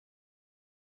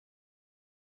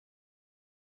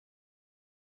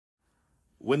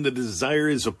When the desire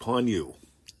is upon you,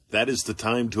 that is the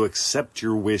time to accept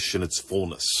your wish in its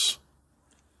fullness.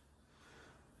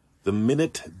 The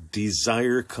minute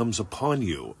desire comes upon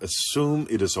you, assume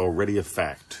it is already a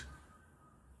fact.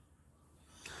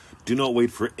 Do not wait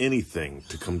for anything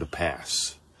to come to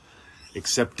pass.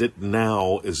 Accept it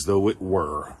now as though it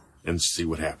were, and see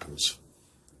what happens.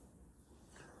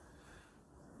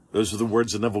 Those are the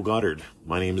words of Neville Goddard.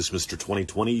 My name is Mr.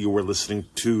 2020. You are listening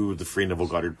to the Free Neville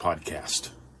Goddard podcast.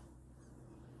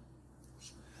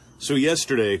 So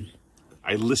yesterday,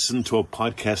 I listened to a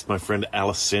podcast my friend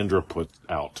Alessandra put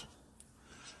out.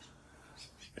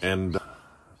 And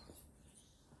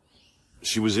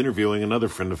she was interviewing another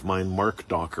friend of mine, Mark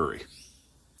Dockery.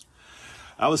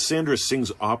 Alessandra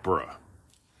sings opera,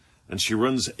 and she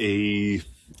runs a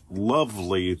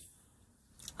lovely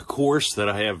course that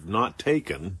I have not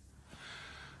taken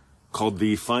called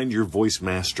the Find Your Voice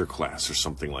Masterclass or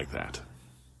something like that.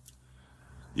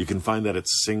 You can find that at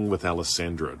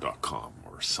singwithalessandra.com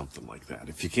or something like that.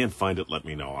 If you can't find it, let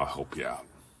me know. I'll help you out.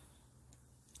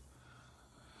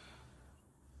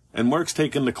 And Mark's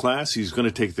taken the class. He's going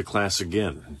to take the class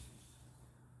again.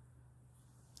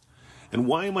 And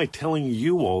why am I telling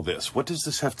you all this? What does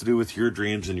this have to do with your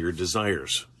dreams and your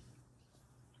desires?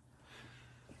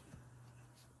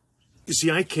 You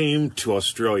see, I came to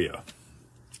Australia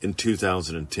in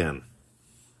 2010.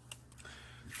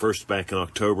 First back in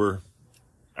October.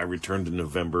 I returned in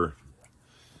November.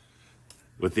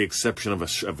 With the exception of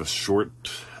a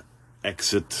short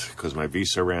exit because my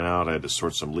visa ran out. I had to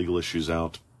sort some legal issues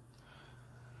out.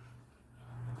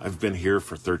 I've been here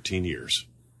for 13 years.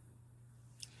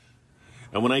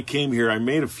 And when I came here, I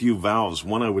made a few vows.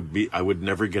 One, I would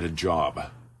never get a job.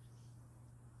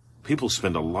 People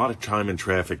spend a lot of time in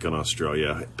traffic in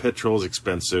Australia. Petrol is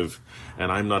expensive,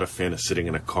 and I'm not a fan of sitting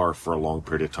in a car for a long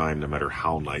period of time, no matter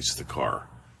how nice the car.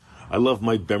 I love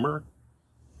my Bimmer.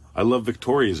 I love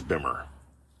Victoria's Bimmer.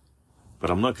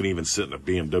 But I'm not going to even sit in a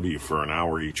BMW for an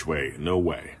hour each way. No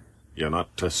way. Yeah,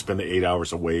 not to spend 8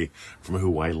 hours away from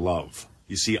who I love.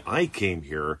 You see, I came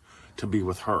here to be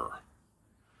with her.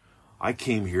 I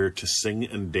came here to sing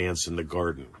and dance in the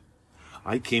garden.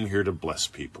 I came here to bless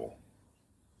people.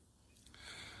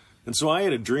 And so I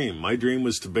had a dream. My dream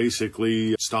was to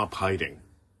basically stop hiding.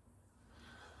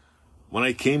 When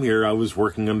I came here, I was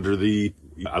working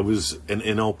I was an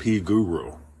NLP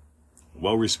guru,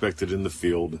 well respected in the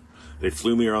field. They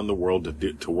flew me around the world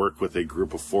to work with a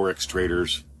group of Forex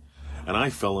traders, and I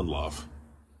fell in love.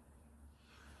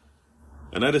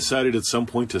 And I decided at some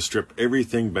point to strip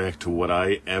everything back to what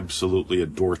I absolutely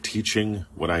adore teaching,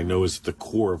 what I know is at the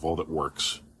core of all that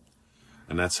works.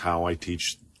 And that's how I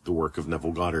teach the work of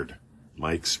Neville Goddard,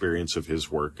 my experience of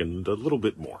his work, and a little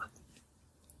bit more.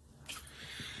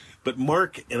 But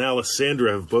Mark and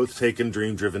Alessandra have both taken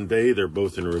Dream Driven Day. They're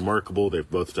both in Remarkable. They've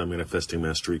both done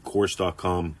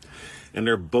ManifestingMasteryCourse.com. And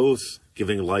they're both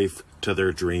giving life to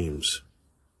their dreams.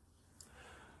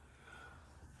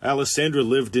 Alessandra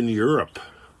lived in Europe.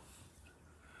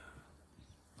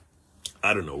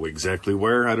 I don't know exactly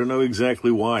where. I don't know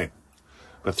exactly why.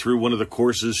 But through one of the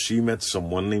courses, she met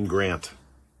someone named Grant.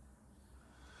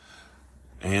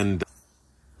 And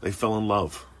they fell in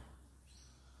love.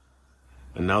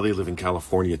 And now they live in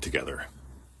California together.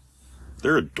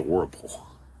 They're adorable.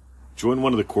 Join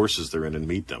one of the courses they're in and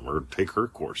meet them, or take her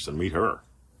course and meet her.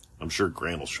 I'm sure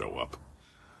Grant will show up.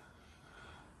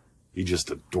 He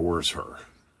just adores her.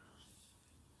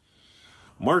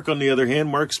 Mark, on the other hand,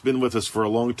 Mark's been with us for a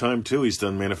long time, too. He's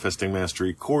done Manifesting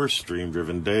Mastery Course, Dream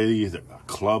Driven Day, a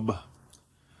club.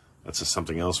 That's just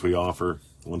something else we offer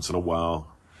once in a while.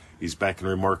 He's back in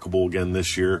Remarkable again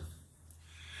this year.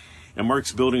 And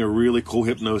Mark's building a really cool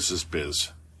hypnosis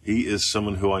biz. He is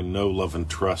someone who I know, love, and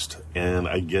trust, and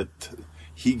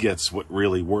he gets what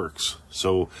really works.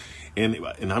 So, and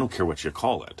I don't care what you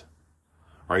call it,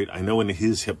 right? I know in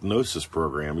his hypnosis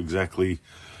program exactly,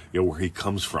 where he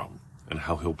comes from and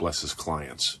how he'll bless his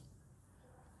clients.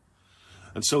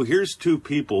 And so here's two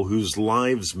people whose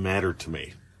lives matter to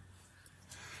me.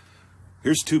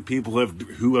 Here's two people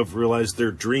who have realized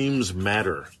their dreams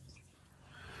matter.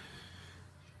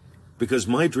 Because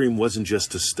my dream wasn't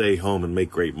just to stay home and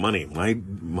make great money. My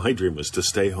dream was to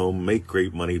stay home, make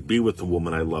great money, be with the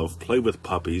woman I love, play with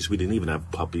puppies. We didn't even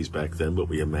have puppies back then, but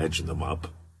we imagined them up.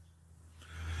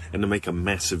 And to make a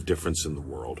massive difference in the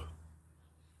world.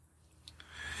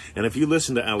 And if you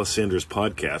listen to Alessandra's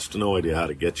podcast, no idea how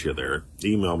to get you there,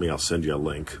 email me, I'll send you a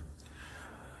link.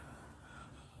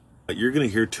 You're going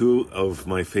to hear two of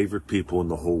my favorite people in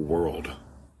the whole world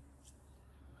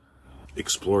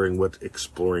exploring what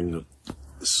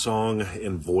song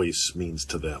and voice means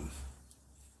to them.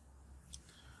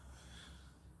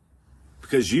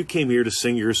 Because you came here to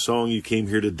sing your song, you came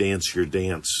here to dance your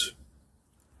dance.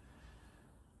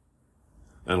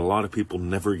 And a lot of people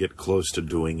never get close to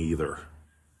doing either.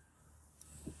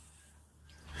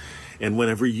 And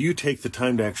whenever you take the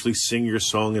time to actually sing your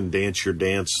song and dance your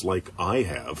dance like I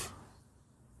have,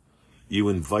 you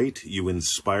invite, you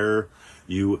inspire,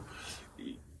 you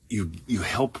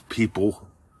help people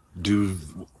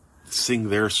sing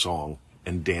their song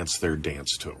and dance their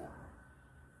dance too.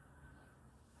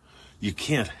 You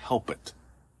can't help it.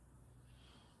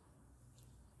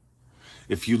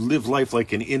 If you live life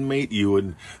like an inmate, you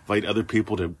invite other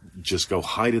people to just go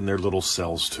hide in their little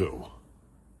cells too.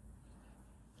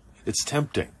 It's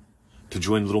tempting to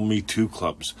join little Me Too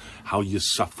clubs. How you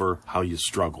suffer, how you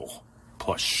struggle.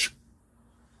 Push.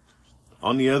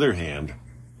 On the other hand,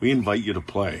 we invite you to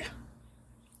play.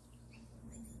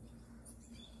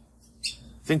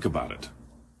 Think about it.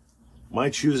 My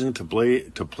choosing to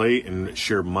play and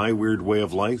share my weird way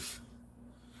of life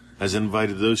has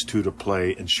invited those two to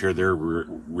play and share their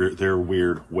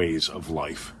weird ways of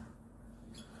life.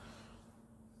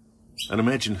 And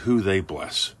imagine who they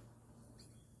bless.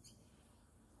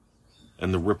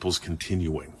 And the ripples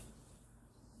continuing.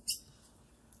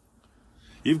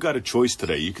 You've got a choice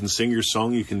today. You can sing your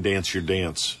song, you can dance your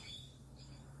dance.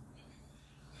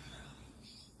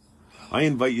 I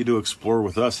invite you to explore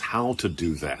with us how to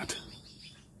do that.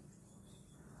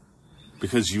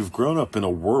 Because you've grown up in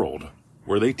a world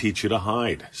where they teach you to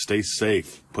hide, stay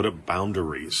safe, put up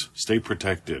boundaries, stay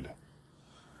protected,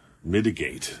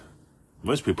 mitigate.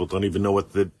 Most people don't even know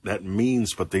what that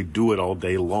means, but they do it all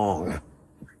day long.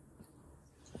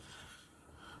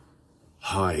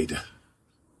 Hide.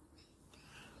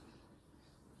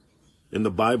 In the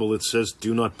Bible, it says,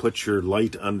 do not put your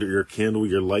light under your candle,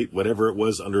 your light, whatever it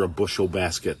was, under a bushel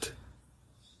basket.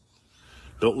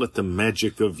 Don't let the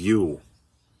magic of you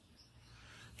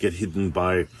get hidden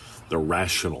by the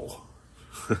rational.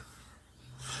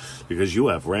 Because you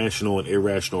have rational and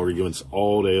irrational arguments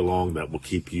all day long that will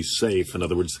keep you safe. In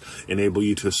other words, enable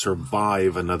you to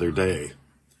survive another day.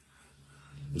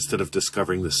 Instead of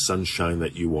discovering the sunshine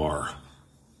that you are.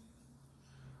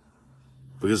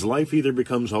 Because life either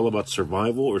becomes all about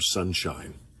survival or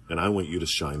sunshine. And I want you to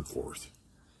shine forth.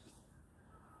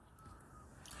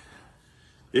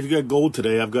 If you got gold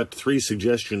today, I've got 3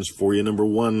 suggestions for you. Number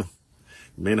 1,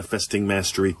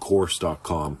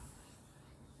 manifestingmasterycourse.com.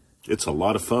 It's a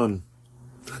lot of fun.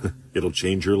 It'll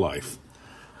change your life.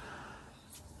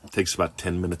 It takes about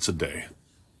 10 minutes a day.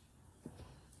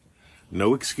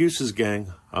 No excuses,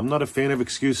 gang. I'm not a fan of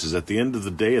excuses. At the end of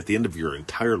the day, at the end of your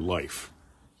entire life,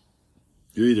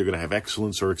 you're either going to have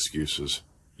excellence or excuses.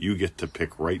 You get to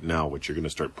pick right now what you're going to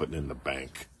start putting in the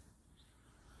bank.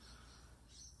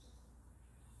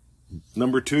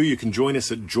 Number 2, you can join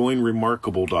us at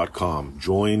joinremarkable.com.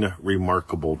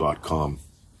 Joinremarkable.com.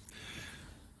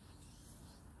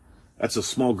 That's a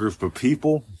small group of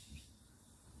people.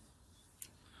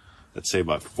 Let's say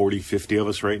about 40, 50 of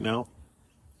us right now.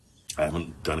 I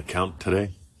haven't done a count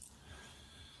today.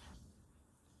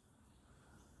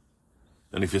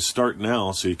 And if you start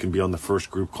now, so you can be on the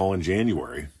first group call in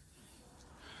January,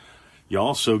 you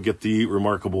also get the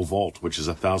Remarkable Vault, which is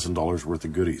 $1,000 worth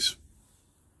of goodies.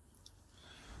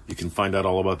 You can find out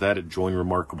all about that at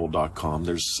joinremarkable.com.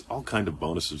 There's all kind of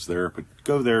bonuses there, but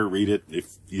go there, read it.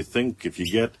 If you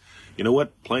get, you know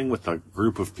what, playing with a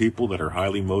group of people that are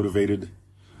highly motivated,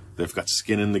 they've got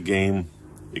skin in the game,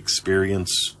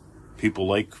 experience, people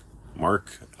like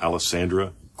Mark,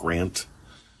 Alessandra, Grant.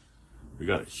 We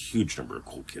got a huge number of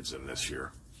cool kids in this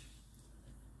year.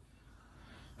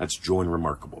 That's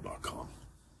joinremarkable.com.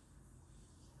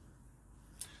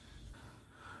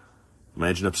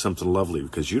 Imagine up something lovely,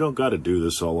 because you don't got to do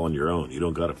this all on your own. You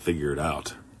don't got to figure it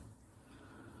out.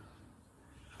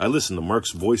 I listened to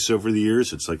Mark's voice over the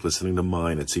years. It's like listening to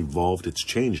mine. It's evolved. It's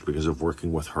changed because of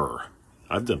working with her.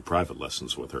 I've done private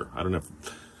lessons with her. I don't have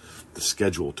the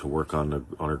schedule to work on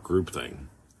our group thing,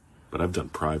 but I've done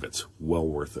privates. Well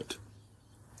worth it.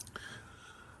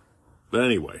 But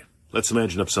anyway, let's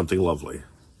imagine up something lovely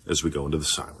as we go into the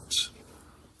silence.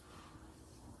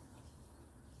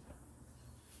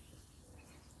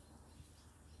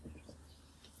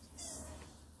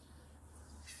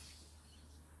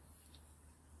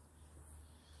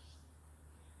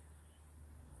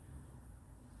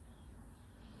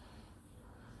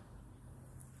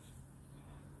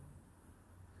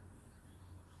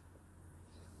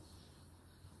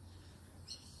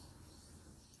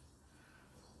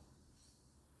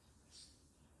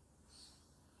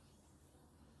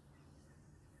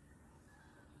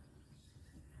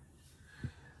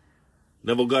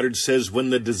 Neville Goddard says,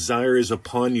 when the desire is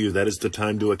upon you, that is the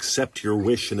time to accept your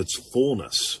wish in its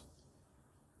fullness.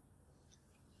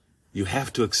 You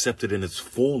have to accept it in its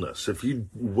fullness. If you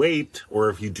wait, or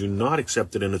if you do not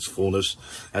accept it in its fullness,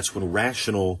 that's when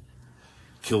rational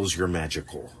kills your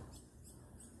magical.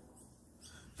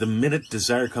 The minute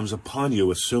desire comes upon you,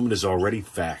 assume it is already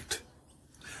fact.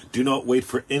 Do not wait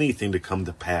for anything to come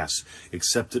to pass.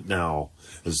 Accept it now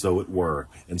as though it were,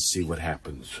 and see what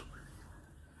happens.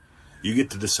 You get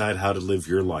to decide how to live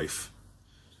your life.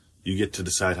 You get to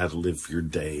decide how to live your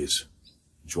days.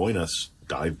 Join us.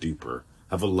 Dive deeper.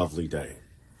 Have a lovely day.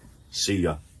 See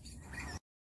ya.